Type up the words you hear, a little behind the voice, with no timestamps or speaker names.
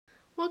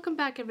Welcome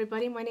back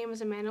everybody, my name is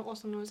Amanda,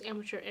 also known as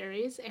Amateur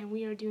Aries, and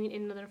we are doing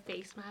another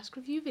face mask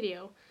review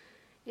video.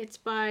 It's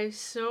by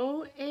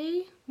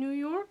Sooae, New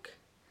York.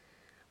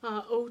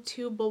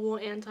 O2 Bubble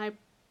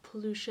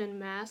Anti-Pollution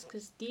Mask.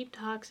 It's deep,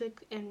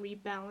 toxic, and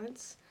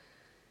rebalance.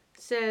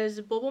 It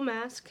says bubble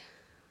mask.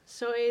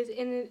 Sooae's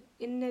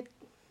innovative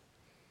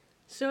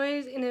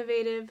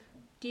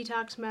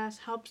detox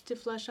mask helps to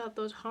flush out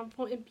those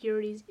harmful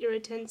impurities,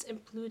 irritants,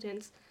 and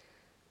pollutants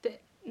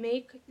that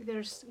make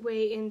their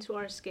way into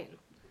our skin.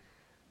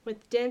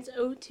 With dense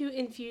O2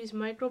 infused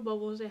micro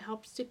bubbles, it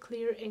helps to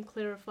clear and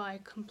clarify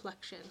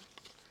complexion.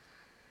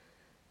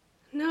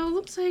 Now it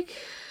looks like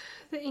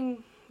the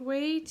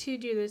way to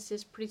do this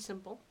is pretty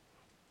simple,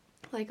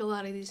 like a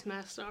lot of these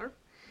masks are.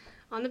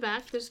 On the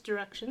back there's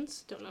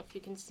directions. Don't know if you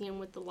can see them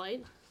with the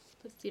light.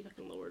 Let's see if I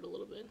can lower it a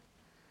little bit.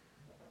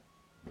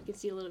 You can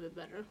see a little bit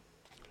better.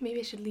 Maybe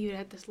I should leave it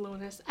at this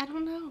lowness. I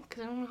don't know,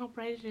 because I don't know how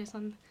bright it is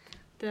on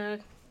the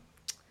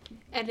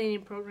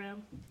editing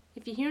program.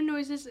 If you hear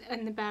noises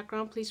in the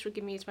background, please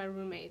forgive me, it's my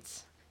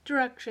roommates.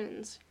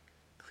 Directions.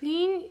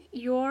 Clean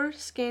your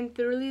skin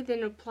thoroughly,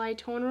 then apply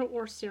toner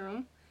or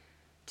serum.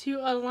 To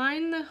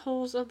align the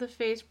holes of the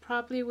face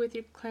properly with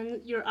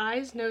your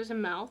eyes, nose,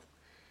 and mouth.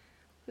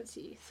 Let's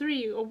see.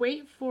 3.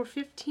 Wait for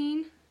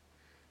 15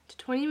 to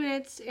 20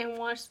 minutes and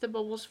watch the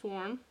bubbles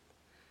form.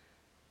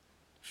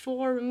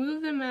 4.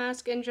 Remove the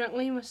mask and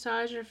gently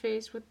massage your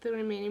face with the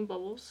remaining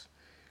bubbles.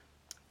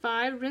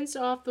 5. Rinse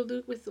off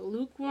with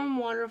lukewarm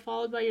water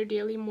followed by your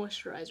daily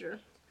moisturizer.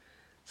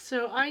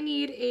 So I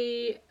need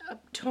a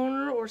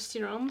toner or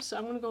serum, so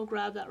I'm going to go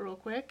grab that real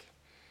quick.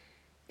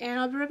 And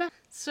I'll be right back.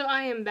 So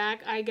I am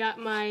back. I got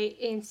my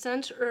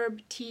Incense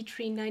Herb Tea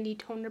Tree 90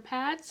 toner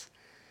pads.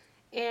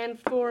 And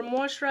for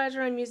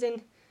moisturizer, I'm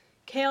using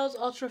Kale's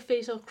Ultra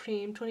Facial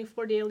Cream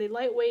 24 Daily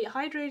Lightweight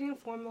Hydrating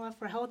Formula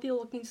for healthy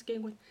looking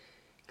skin with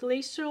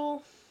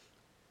glacial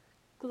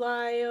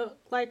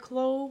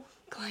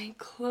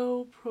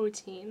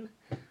glycoprotein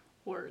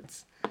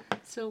words.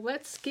 So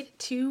let's get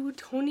to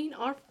toning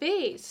our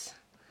face.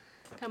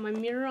 Got my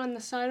mirror on the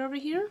side over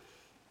here.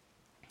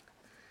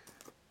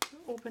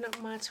 Open up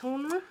my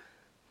toner.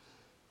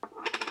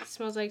 It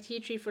smells like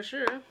tea tree for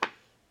sure.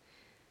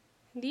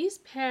 These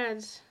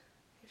pads,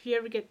 if you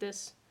ever get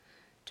this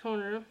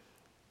toner,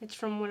 it's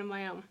from one of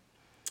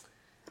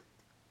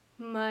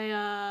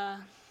my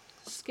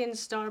Skin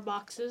Star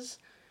boxes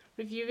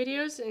review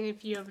videos, and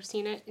if you ever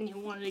seen it and you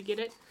wanted to get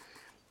it,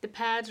 the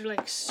pads are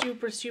like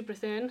super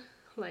thin,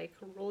 like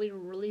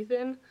really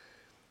thin,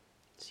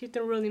 so you have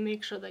to really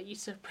make sure that you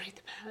separate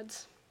the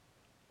pads.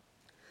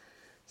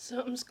 So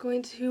I'm just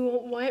going to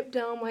wipe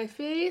down my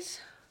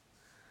face.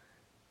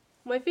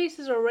 My face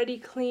is already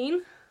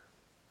clean,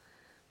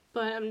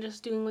 but I'm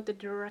just doing what the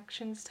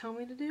directions tell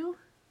me to do.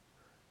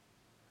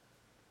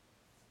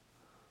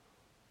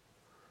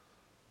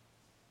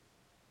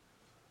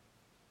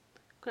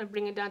 I'm going to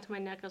bring it down to my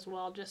neck as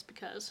well, just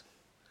because.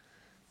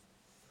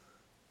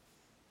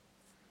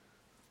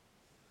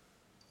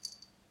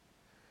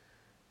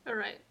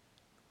 Alright.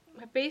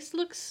 My face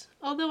looks,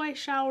 although I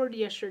showered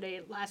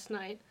last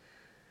night,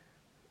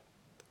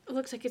 it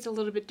looks like it's a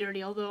little bit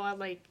dirty, although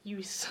I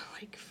used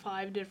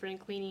 5 different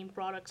cleaning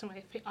products on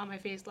my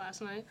face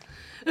last night.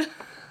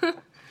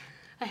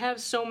 I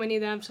have so many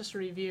that I'm supposed to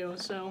review,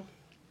 so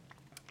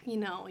you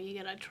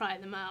gotta try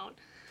them out.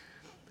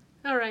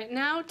 Alright,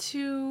 now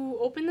to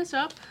open this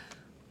up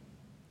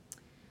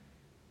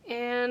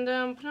and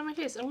put it on my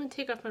face. I'm going to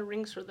take off my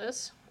rings for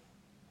this.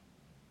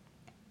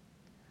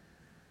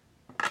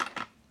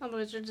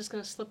 Otherwise they're just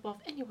going to slip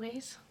off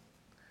anyways.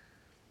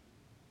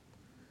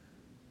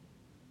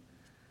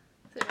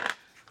 There.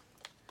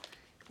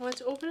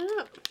 Let's open it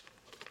up.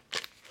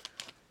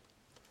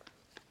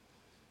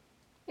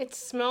 It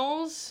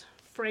smells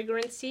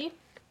fragrancy.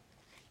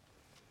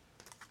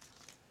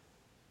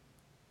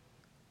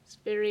 It's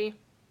very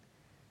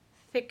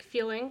thick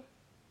feeling.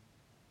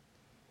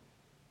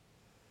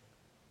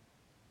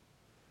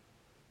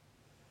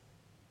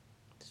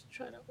 Let's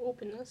try to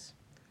open this.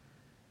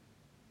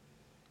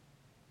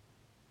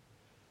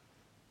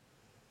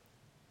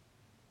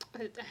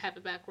 I have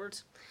it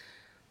backwards.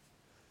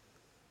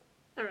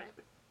 Alright.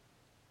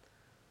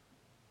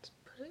 Let's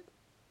put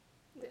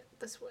it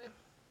this way.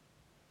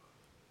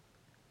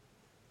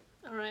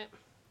 Alright.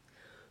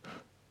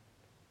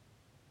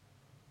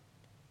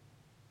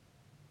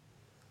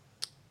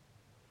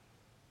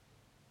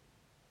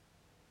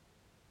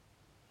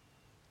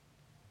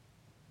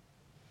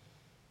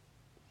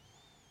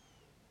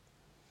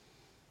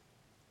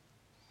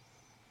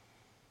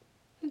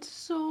 It's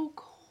so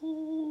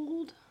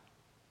cold.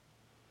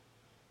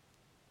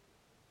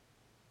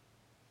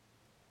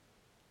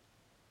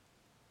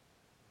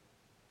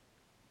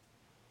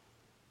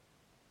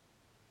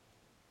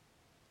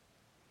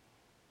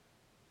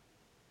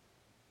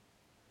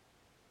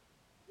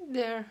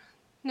 There.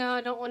 Now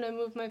I don't want to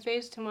move my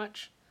face too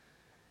much.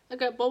 I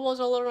got bubbles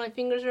all over my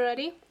fingers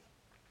already.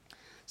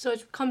 So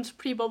it comes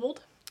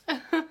pre-bubbled.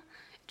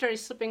 It's already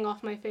slipping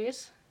off my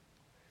face.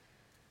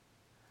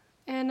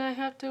 And I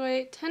have to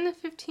wait 10 to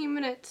 15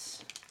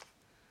 minutes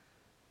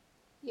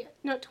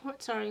No,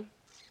 sorry,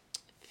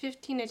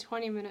 15 to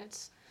 20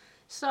 minutes.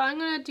 So I'm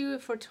gonna do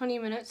it for 20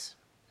 minutes.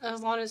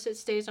 As long as it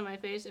stays on my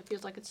face, it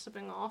feels like it's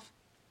slipping off.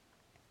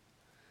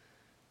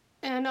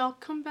 And I'll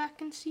come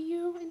back and see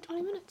you in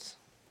 20 minutes.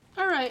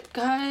 Alright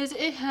guys,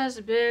 it has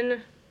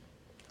been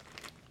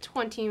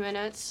 20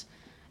 minutes.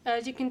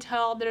 As you can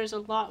tell, there's a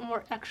lot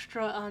more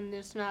extra on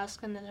this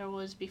mask than there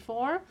was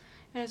before.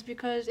 And it's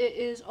because it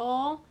is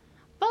all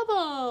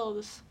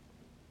bubbles.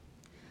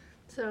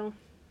 So,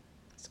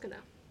 just gonna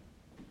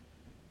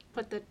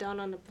put that down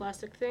on the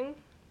plastic thing.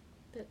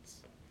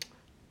 It's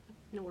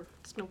gonna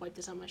wipe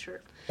this on my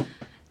shirt.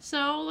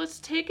 So let's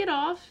take it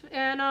off,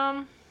 and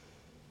I'm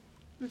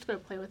just gonna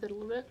play with it a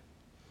little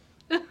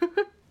bit.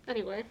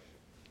 Anyway,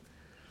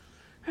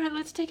 all right,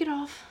 let's take it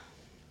off.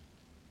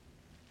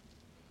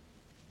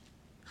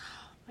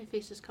 My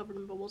face is covered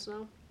in bubbles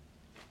now.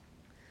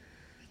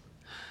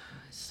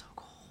 It's so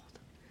cold.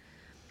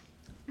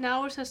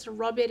 Now we're supposed to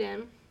rub it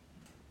in,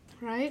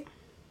 right?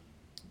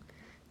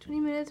 20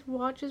 minutes,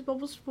 watch as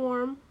bubbles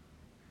form.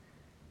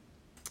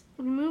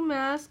 Remove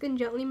mask and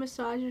gently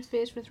massage your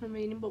face with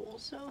remaining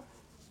bubbles. So,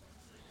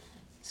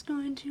 it's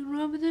going to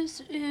rub this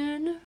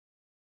in.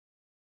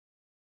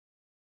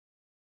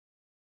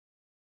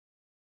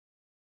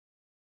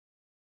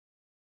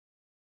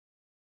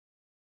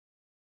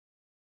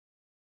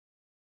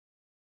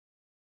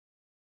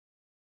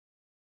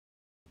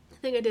 I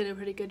think I did a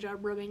pretty good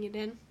job rubbing it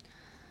in.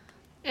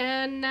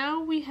 And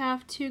now we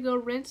have to go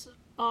rinse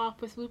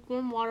off with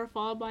lukewarm water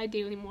followed by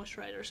daily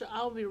moisturizer. So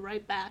I'll be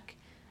right back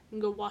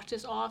and go wash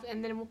this off,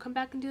 and then we'll come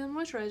back and do the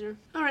moisturizer.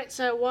 Alright,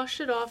 so I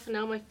washed it off, and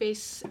now my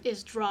face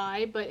is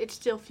dry, but it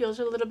still feels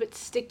a little bit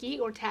sticky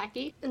or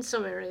tacky. In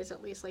some areas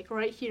at least. Like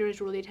right here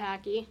is really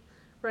tacky.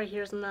 Right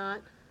here is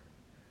not.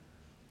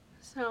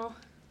 So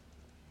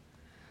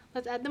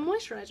let's add the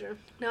moisturizer.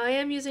 Now I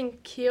am using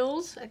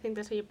Kiehl's, I think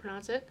that's how you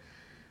pronounce it,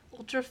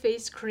 Ultra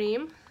Face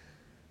Cream.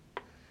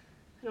 I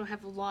don't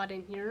have a lot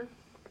in here,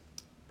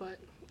 but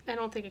I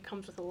don't think it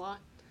comes with a lot.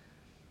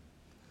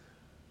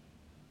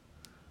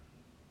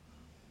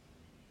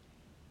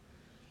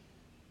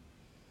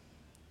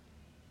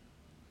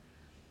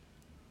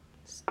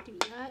 Let's do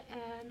that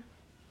and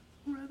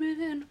rub it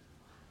in.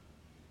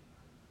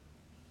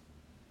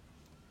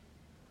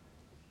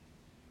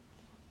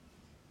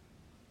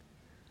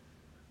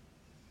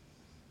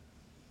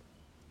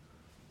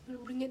 I'm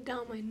gonna bring it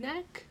down my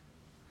neck.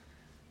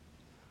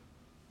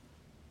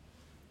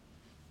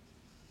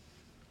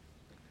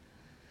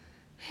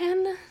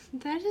 And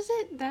that is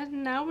it.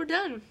 Now we're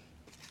done.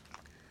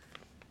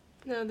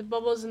 Now the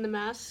bubbles in the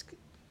mask,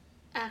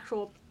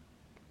 actual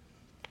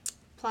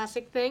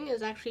plastic thing,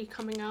 is actually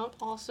coming out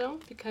also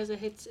because it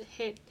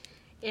hit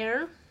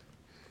air.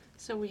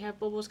 So we have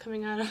bubbles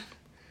coming out of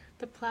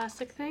the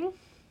plastic thing.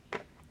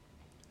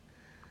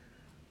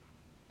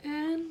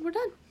 And we're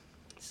done.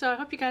 So I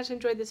hope you guys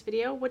enjoyed this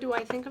video. What do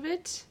I think of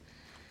it?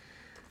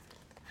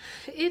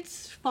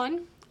 It's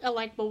fun. I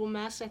like bubble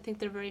masks. I think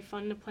they're very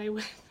fun to play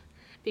with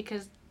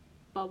because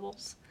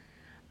bubbles.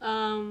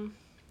 I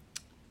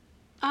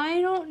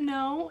don't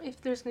know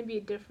if there's going to be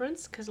a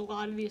difference because a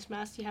lot of these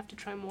masks you have to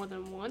try more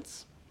than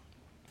once.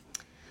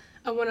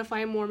 I want to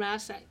find more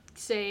masks that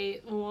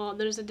say, well,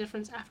 there's a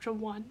difference after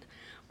one,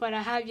 but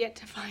I have yet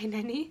to find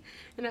any.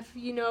 And if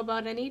you know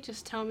about any,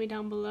 just tell me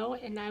down below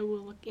and I will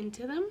look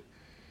into them.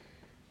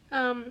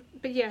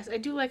 But yes, I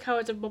do like how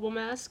it's a bubble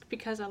mask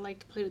because I like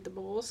to play with the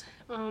bubbles.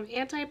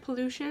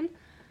 Anti-pollution.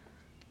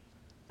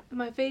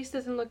 My face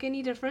doesn't look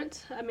any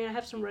different. I mean, I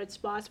have some red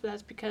spots, but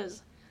that's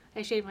because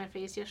I shaved my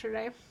face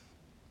yesterday.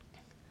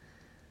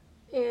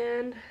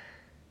 And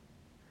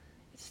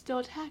it's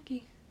still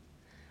tacky.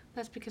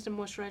 That's because the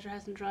moisturizer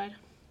hasn't dried.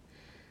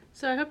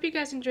 So I hope you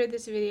guys enjoyed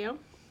this video.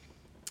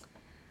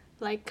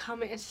 Like,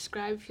 comment, and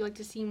subscribe if you'd like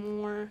to see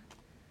more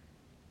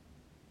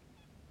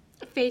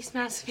face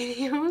mask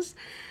videos.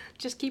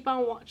 Just keep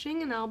on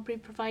watching and I'll be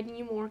providing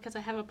you more because I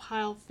have a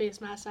pile of face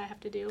masks I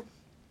have to do.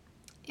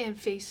 And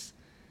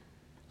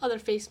other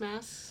face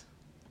masks,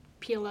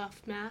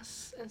 peel-off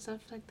masks, and stuff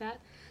like that.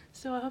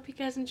 So I hope you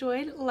guys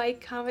enjoyed. Like,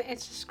 comment, and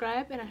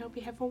subscribe, and I hope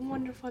you have a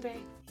wonderful day.